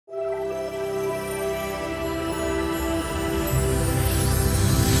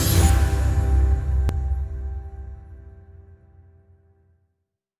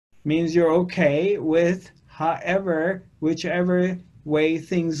Means you're okay with however, whichever way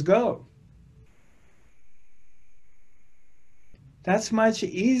things go. That's much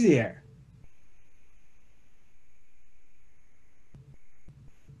easier.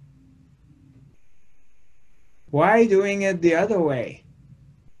 Why doing it the other way?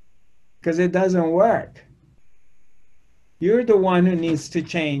 Because it doesn't work. You're the one who needs to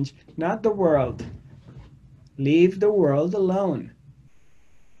change, not the world. Leave the world alone.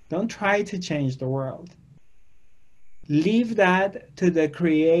 Don't try to change the world. Leave that to the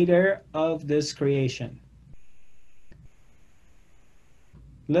creator of this creation.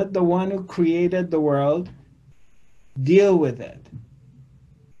 Let the one who created the world deal with it.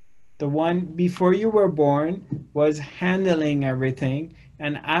 The one before you were born was handling everything,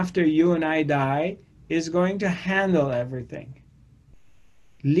 and after you and I die is going to handle everything.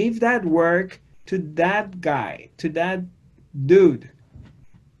 Leave that work to that guy, to that dude.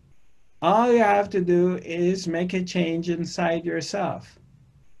 All you have to do is make a change inside yourself.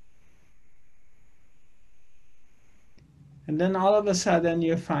 And then all of a sudden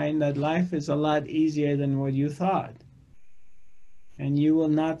you find that life is a lot easier than what you thought. And you will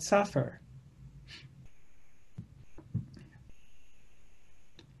not suffer.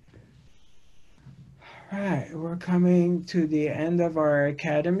 Right, we're coming to the end of our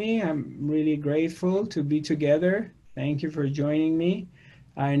academy. I'm really grateful to be together. Thank you for joining me.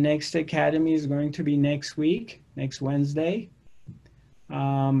 Our next academy is going to be next week, next Wednesday.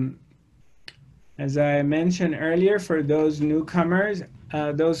 As I mentioned earlier, for those newcomers,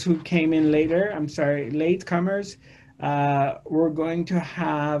 those who came in later, I'm sorry, latecomers, we're going to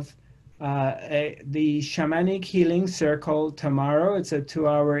have the Shamanic Healing Circle tomorrow. It's a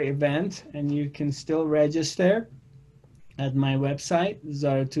 2-hour event, and you can still register at my website,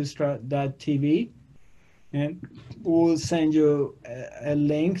 zarathustra.tv. And we'll send you a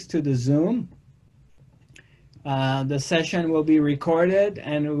link to the Zoom. The session will be recorded,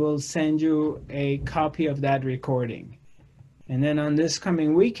 and we'll send you a copy of that recording. And then on this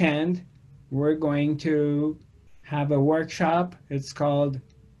coming weekend, we're going to have a workshop. It's called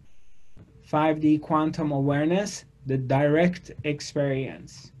 5D Quantum Awareness, the direct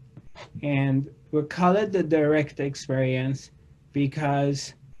experience. And we call it the direct experience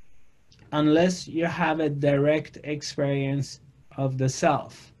because unless you have a direct experience of the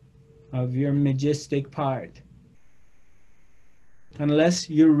self, of your majestic part, unless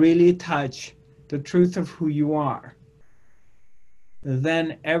you really touch the truth of who you are,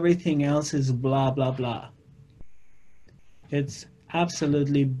 then everything else is blah, blah, blah. It's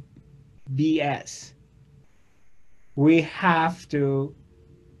absolutely BS. We have to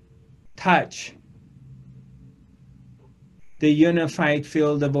touch the unified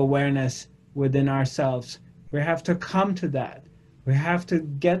field of awareness within ourselves. We have to come to that. We have to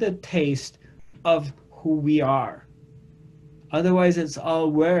get a taste of who we are. Otherwise, it's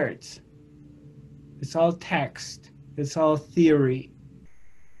all words. It's all text. It's all theory.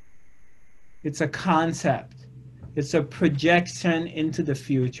 It's a concept. It's a projection into the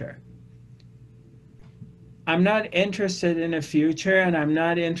future. I'm not interested in the future, and I'm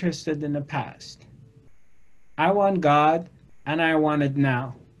not interested in the past. I want God, and I want it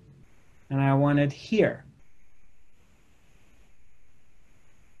now. And I want it here.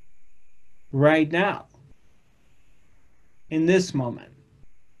 Right now. In this moment.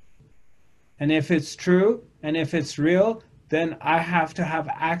 And if it's true, and if it's real, then I have to have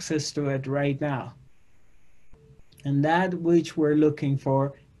access to it right now. And that which we're looking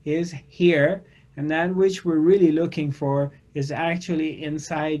for is here, and that which we're really looking for is actually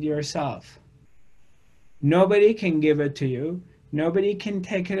inside yourself. Nobody can give it to you. Nobody can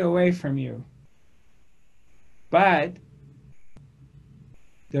take it away from you. But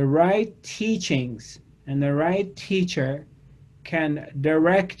the right teachings and the right teacher can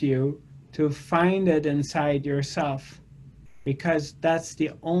direct you to find it inside yourself, because that's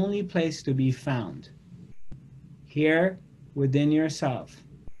the only place to be found, here within yourself.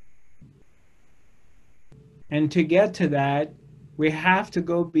 And to get to that, we have to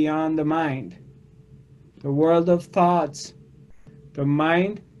go beyond the mind, the world of thoughts. The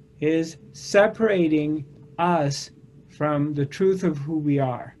mind is separating us from the truth of who we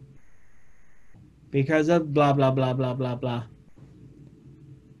are because of blah, blah, blah, blah, blah, blah.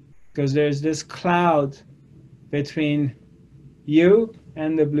 Because there's this cloud between you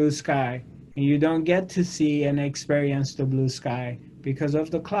and the blue sky, and you don't get to see and experience the blue sky because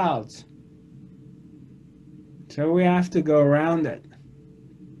of the clouds. So we have to go around it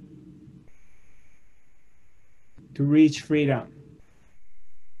to reach freedom.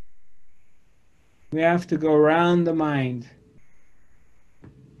 We have to go around the mind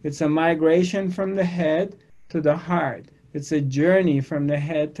It's a migration from the head to the heart. It's a journey from the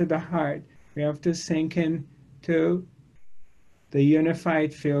head to the heart. We have to sink in to the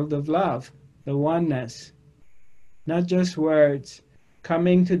unified field of love, the oneness, not just words.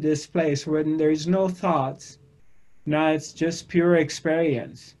 Coming to this place when there's no thoughts. Now it's just pure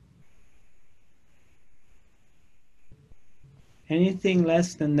experience. Anything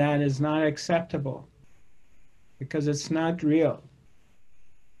less than that is not acceptable because it's not real.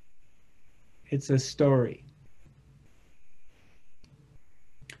 It's a story.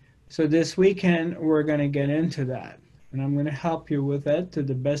 So this weekend, we're going to get into that. And I'm going to help you with it to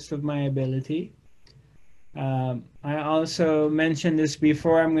the best of my ability. I also mentioned this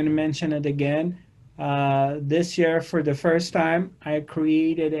before. I'm going to mention it again. This year, for the first time, I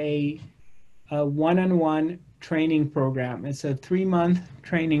created a one-on-one training program. It's a 3-month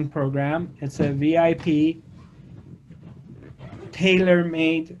training program. It's a VIP,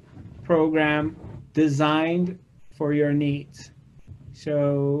 tailor-made program designed for your needs.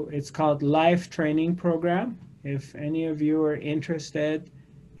 So it's called Life Training Program. If any of you are interested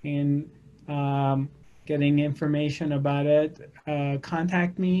in getting information about it,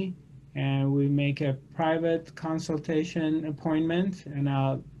 contact me and we make a private consultation appointment, and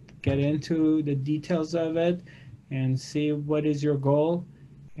I'll get into the details of it and see what is your goal.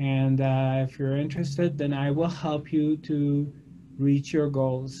 And if you're interested, then I will help you to reach your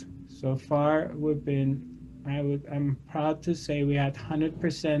goals. So far, I'm proud to say we had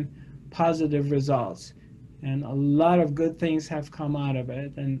 100% positive results, and a lot of good things have come out of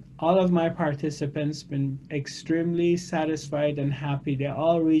it. And all of my participants been extremely satisfied and happy. They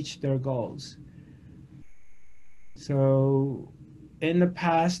all reached their goals. So in the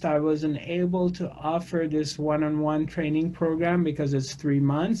past, I wasn't able to offer this one-on-one training program because it's 3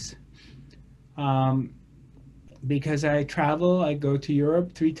 months. Because I travel, I go to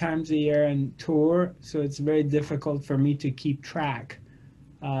Europe 3 times a year and tour, so it's very difficult for me to keep track.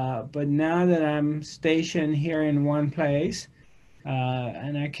 But now that I'm stationed here in one place,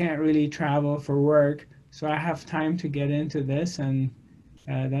 and I can't really travel for work, so I have time to get into this, and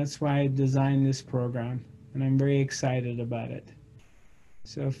that's why I designed this program, and I'm very excited about it.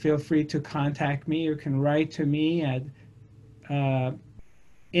 So feel free to contact me. You can write to me at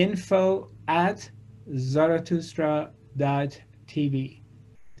info@zarathustra.tv.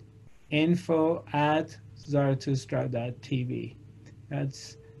 info@zarathustra.tv.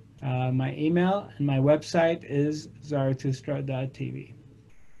 That's my email, and my website is zarathustra.tv.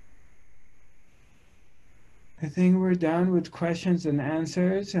 I think we're done with questions and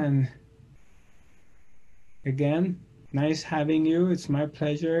answers, and again, nice having you. It's my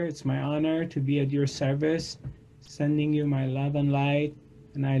pleasure. It's my honor to be at your service, sending you my love and light,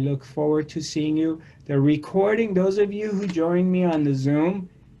 and I look forward to seeing you. The recording, those of you who joined me on the Zoom,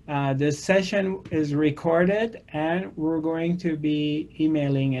 this session is recorded, and we're going to be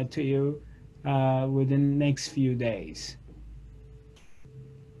emailing it to you within the next few days.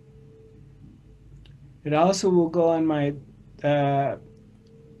 It also will go on my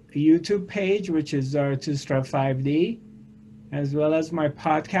YouTube page, which is Zarathustra 5D, as well as my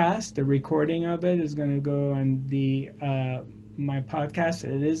podcast. The recording of it is going to go on my podcast.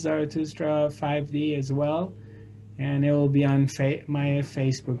 It is Zarathustra 5D as well, and it will be on my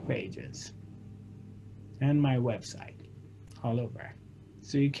Facebook pages and my website, all over.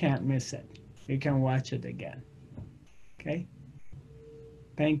 So you can't miss it. You can watch it again. Okay?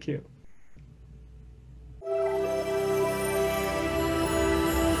 Thank you.